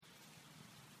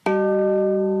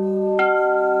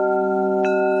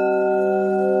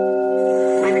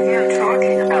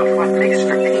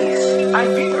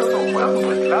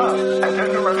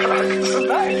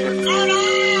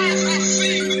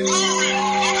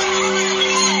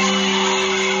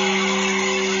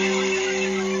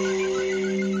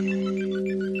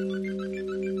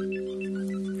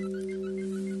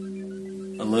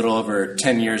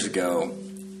10 years ago,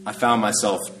 I found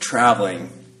myself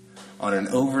traveling on an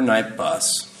overnight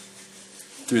bus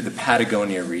through the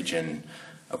Patagonia region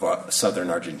of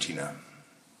southern Argentina.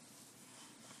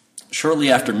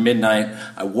 Shortly after midnight,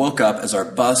 I woke up as our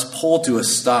bus pulled to a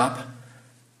stop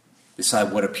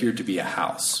beside what appeared to be a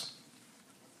house.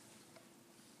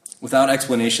 Without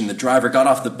explanation, the driver got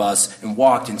off the bus and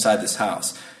walked inside this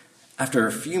house. After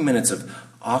a few minutes of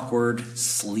awkward,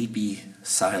 sleepy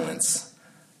silence,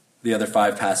 the other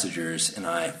 5 passengers and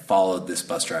I followed this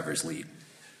bus driver's lead.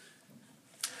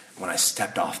 When I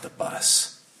stepped off the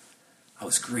bus, I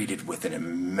was greeted with an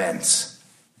immense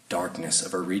darkness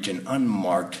of a region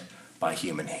unmarked by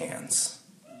human hands.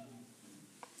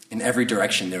 In every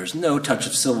direction, there was no touch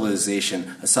of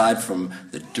civilization aside from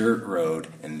the dirt road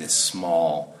and this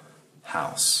small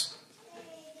house.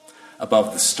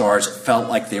 Above the stars, it felt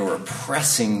like they were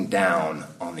pressing down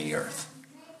on the earth.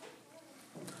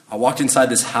 I walked inside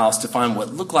this house to find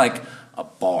what looked like a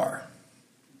bar.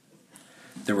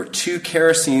 There were 2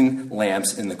 kerosene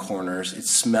lamps in the corners. It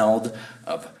smelled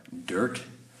of dirt,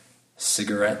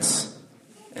 cigarettes,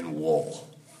 and wool.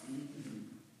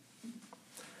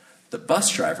 The bus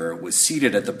driver was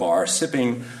seated at the bar,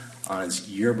 sipping on his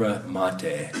yerba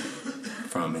mate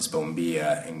from his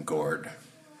bombilla and gourd.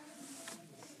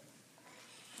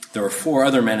 There were 4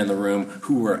 other men in the room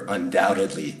who were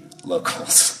undoubtedly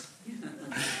locals.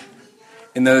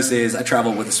 In those days, I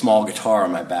traveled with a small guitar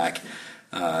on my back,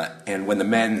 and when the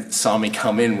men saw me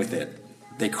come in with it,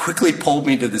 they quickly pulled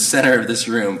me to the center of this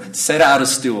room, set out a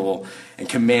stool, and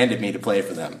commanded me to play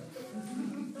for them.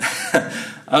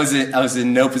 I was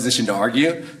in no position to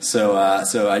argue, so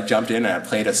I jumped in and I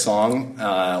played a song,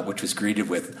 which was greeted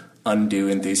with undue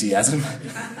enthusiasm.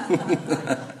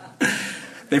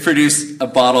 They produced a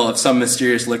bottle of some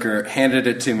mysterious liquor, handed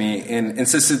it to me, and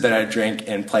insisted that I drink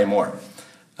and play more.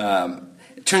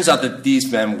 It turns out that these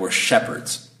men were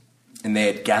shepherds, and they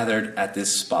had gathered at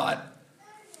this spot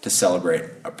to celebrate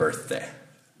a birthday.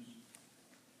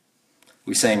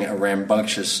 We sang a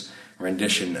rambunctious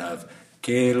rendition of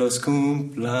Que los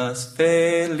cumplas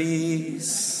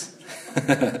feliz.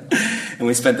 And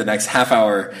we spent the next half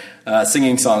hour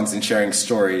singing songs and sharing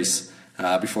stories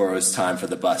before it was time for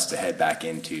the bus to head back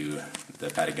into the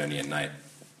Patagonian night.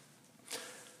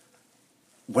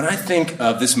 When I think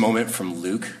of this moment from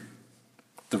Luke,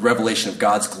 the revelation of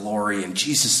God's glory and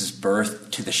Jesus'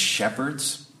 birth to the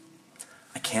shepherds,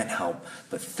 I can't help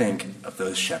but think of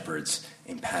those shepherds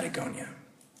in Patagonia.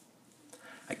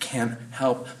 I can't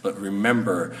help but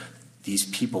remember these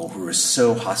people who were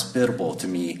so hospitable to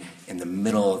me in the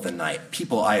middle of the night,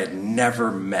 people I had never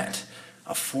met.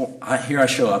 Here I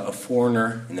show up, a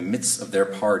foreigner in the midst of their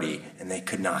party, and they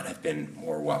could not have been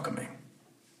more welcoming.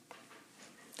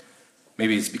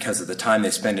 Maybe it's because of the time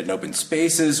they spend in open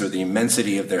spaces, or the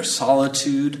immensity of their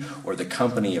solitude, or the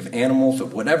company of animals, but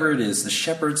whatever it is, the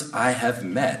shepherds I have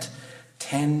met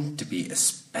tend to be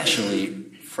especially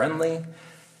friendly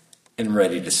and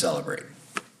ready to celebrate.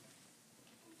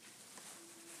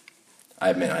 I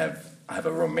admit I have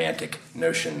a romantic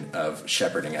notion of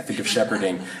shepherding. I think of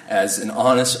shepherding as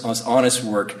honest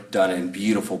work done in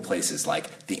beautiful places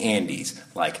like the Andes,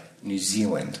 like New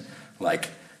Zealand, like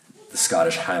the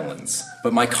Scottish Highlands.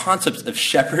 But my concept of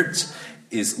shepherds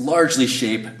is largely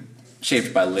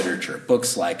shaped by literature.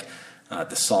 Books like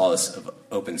The Solace of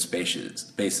Open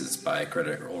Spaces by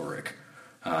Greta Ulrich.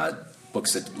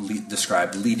 Books that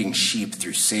describe leading sheep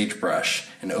through sagebrush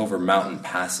and over mountain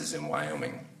passes in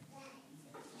Wyoming.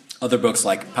 Other books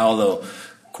like Paulo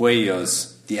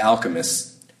Coelho's The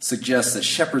Alchemist suggest that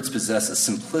shepherds possess a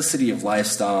simplicity of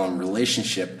lifestyle and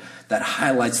relationship that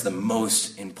highlights the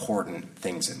most important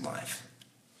things in life.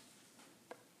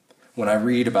 When I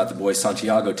read about the boy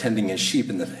Santiago tending his sheep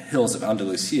in the hills of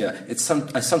Andalusia,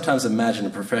 I sometimes imagine a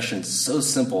profession so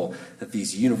simple that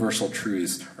these universal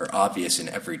truths are obvious in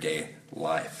everyday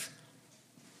life.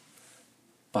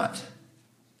 But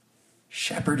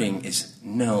shepherding is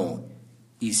no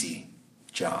easy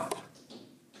job.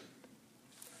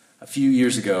 A few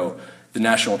years ago, the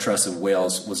National Trust of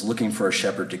Wales was looking for a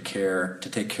shepherd to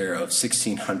take care of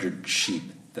 1,600 sheep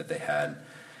that they had.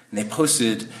 And they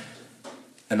posted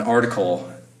an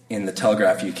article in the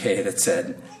Telegraph UK that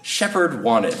said, "Shepherd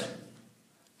wanted,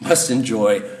 must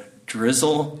enjoy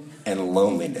drizzle and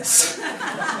loneliness."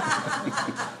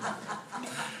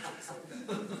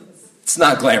 It's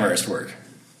not glamorous work,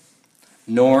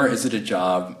 nor is it a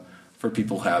job for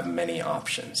people who have many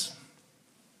options.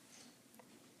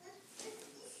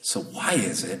 So why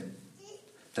is it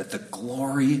that the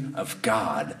glory of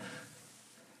God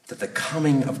that the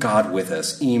coming of God with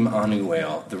us,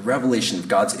 Emmanuel, the revelation of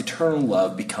God's eternal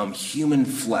love become human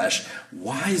flesh,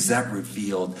 why is that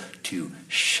revealed to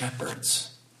shepherds?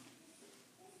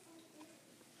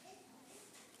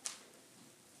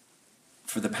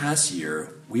 For the past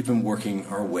year, we've been working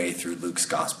our way through Luke's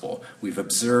gospel. We've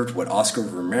observed what Oscar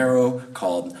Romero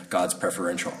called God's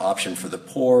preferential option for the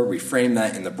poor, reframed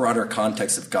that in the broader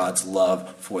context of God's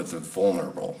love for the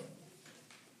vulnerable.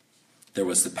 There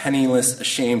was the penniless,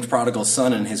 ashamed prodigal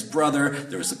son and his brother.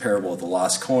 There was the parable of the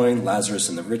lost coin, Lazarus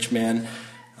and the rich man.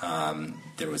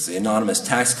 There was the anonymous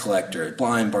tax collector,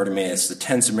 blind Bartimaeus, the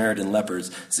 10 Samaritan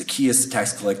lepers, Zacchaeus the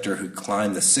tax collector who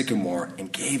climbed the sycamore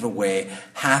and gave away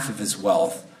half of his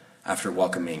wealth after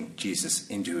welcoming Jesus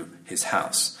into his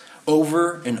house.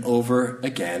 Over and over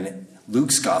again,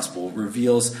 Luke's gospel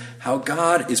reveals how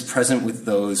God is present with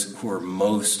those who are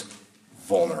most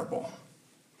vulnerable.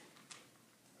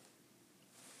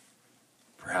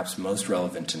 Perhaps most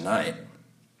relevant tonight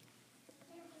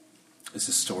is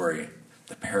the story,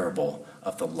 the parable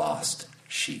of the lost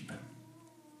sheep.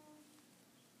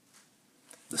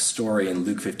 The story in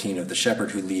Luke 15 of the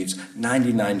shepherd who leaves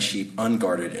 99 sheep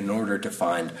unguarded in order to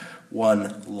find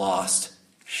one lost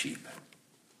sheep.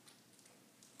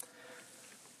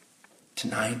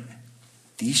 Tonight,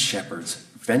 these shepherds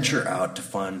venture out to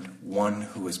find one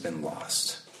who has been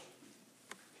lost,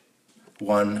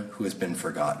 one who has been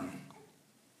forgotten.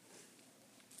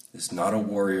 It is not a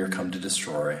warrior come to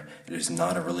destroy. It is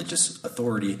not a religious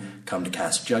authority come to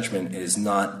cast judgment. It is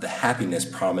not the happiness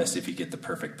promised if you get the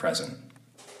perfect present.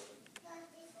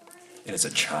 It is a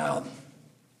child,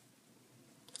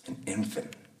 an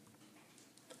infant,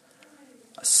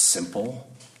 a simple,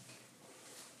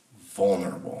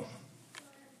 vulnerable,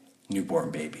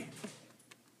 newborn baby.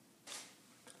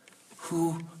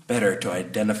 Who better to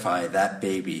identify that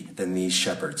baby than these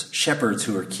shepherds? Shepherds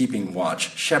who are keeping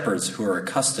watch. Shepherds who are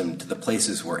accustomed to the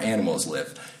places where animals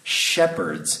live.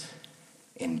 Shepherds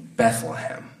in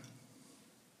Bethlehem.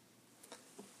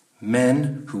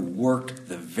 Men who worked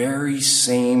the very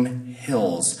same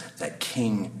hills that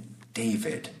King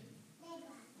David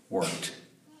worked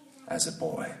as a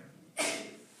boy.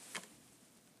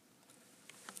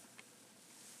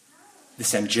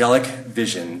 This angelic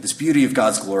vision, this beauty of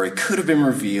God's glory, could have been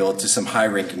revealed to some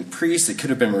high-ranking priest. It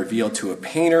could have been revealed to a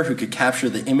painter who could capture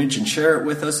the image and share it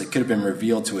with us. It could have been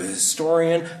revealed to a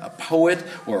historian, a poet,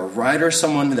 or a writer,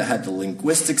 someone that had the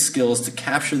linguistic skills to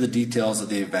capture the details of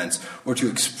the events or to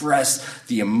express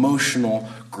the emotional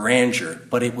grandeur.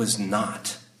 But it was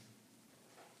not.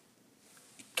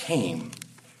 It came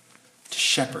to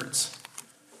shepherds,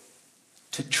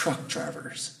 to truck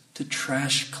drivers, to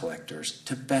trash collectors,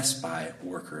 to Best Buy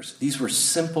workers. These were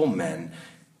simple men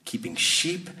keeping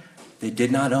sheep they did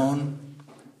not own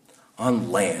on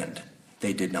land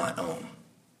they did not own.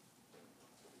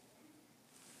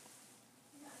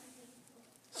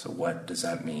 So what does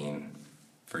that mean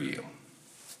for you?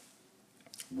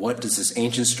 What does this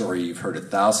ancient story you've heard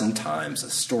 1,000 times, a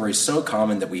story so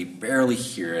common that we barely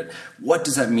hear it, what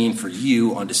does that mean for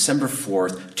you on December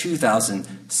 4th,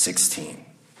 2016?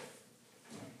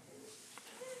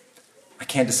 I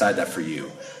can't decide that for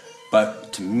you.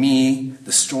 But to me,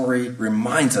 the story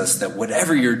reminds us that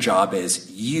whatever your job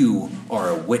is, you are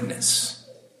a witness.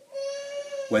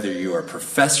 Whether you are a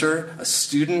professor, a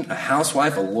student, a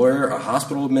housewife, a lawyer, a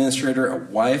hospital administrator, a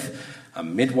wife, a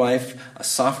midwife, a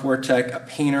software tech, a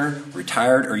painter,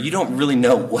 retired, or you don't really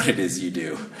know what it is you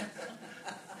do.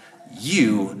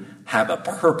 You have a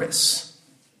purpose.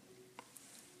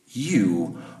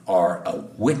 You are a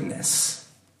witness.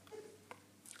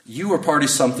 You are part of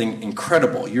something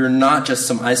incredible. You're not just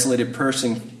some isolated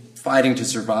person fighting to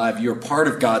survive. You're part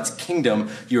of God's kingdom.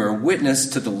 You're a witness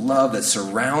to the love that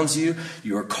surrounds you.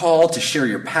 You are called to share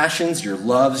your passions, your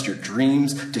loves, your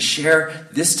dreams, to share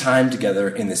this time together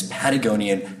in this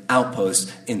Patagonian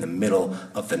outpost in the middle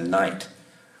of the night.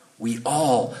 We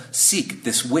all seek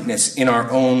this witness in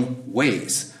our own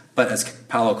ways. But as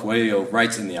Paulo Coelho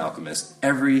writes in The Alchemist,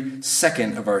 every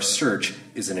second of our search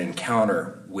is an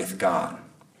encounter with God.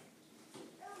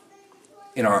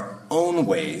 In our own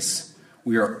ways,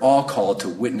 we are all called to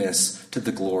witness to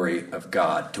the glory of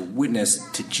God, to witness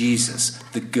to Jesus,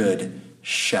 the Good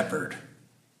Shepherd.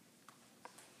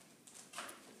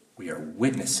 We are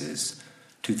witnesses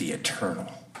to the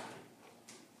eternal.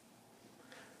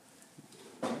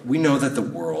 We know that the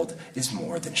world is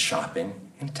more than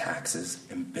shopping and taxes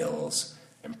and bills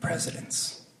and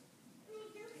presidents.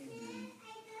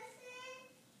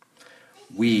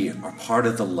 We are part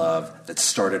of the love that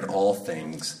started all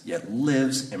things, yet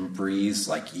lives and breathes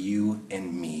like you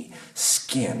and me.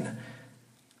 Skin,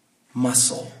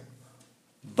 muscle,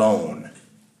 bone,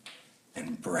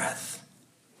 and breath.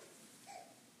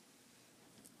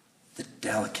 The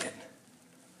delicate,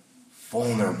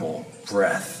 vulnerable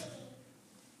breath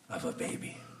of a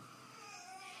baby.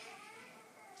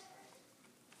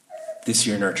 This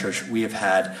year in our church, we have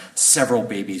had several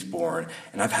babies born,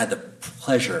 and I've had the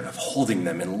pleasure of holding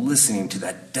them and listening to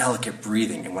that delicate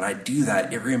breathing. And when I do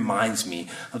that, it reminds me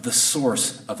of the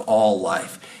source of all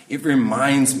life. It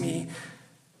reminds me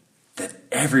that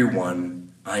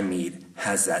everyone I meet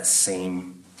has that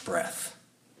same breath,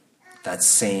 that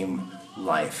same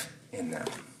life in them.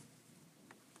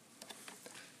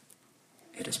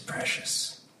 It is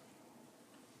precious.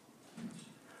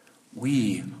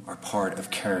 We are part of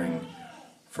caring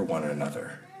for one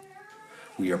another.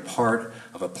 We are part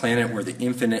of a planet where the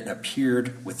infinite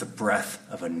appeared with the breath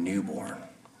of a newborn.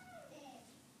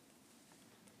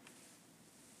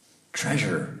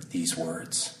 Treasure these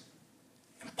words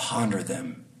and ponder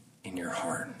them in your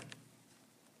heart.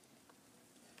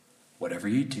 Whatever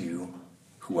you do,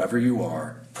 whoever you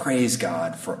are, praise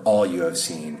God for all you have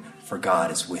seen, for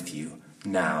God is with you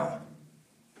now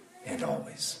and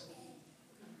always.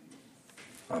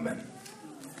 Amen.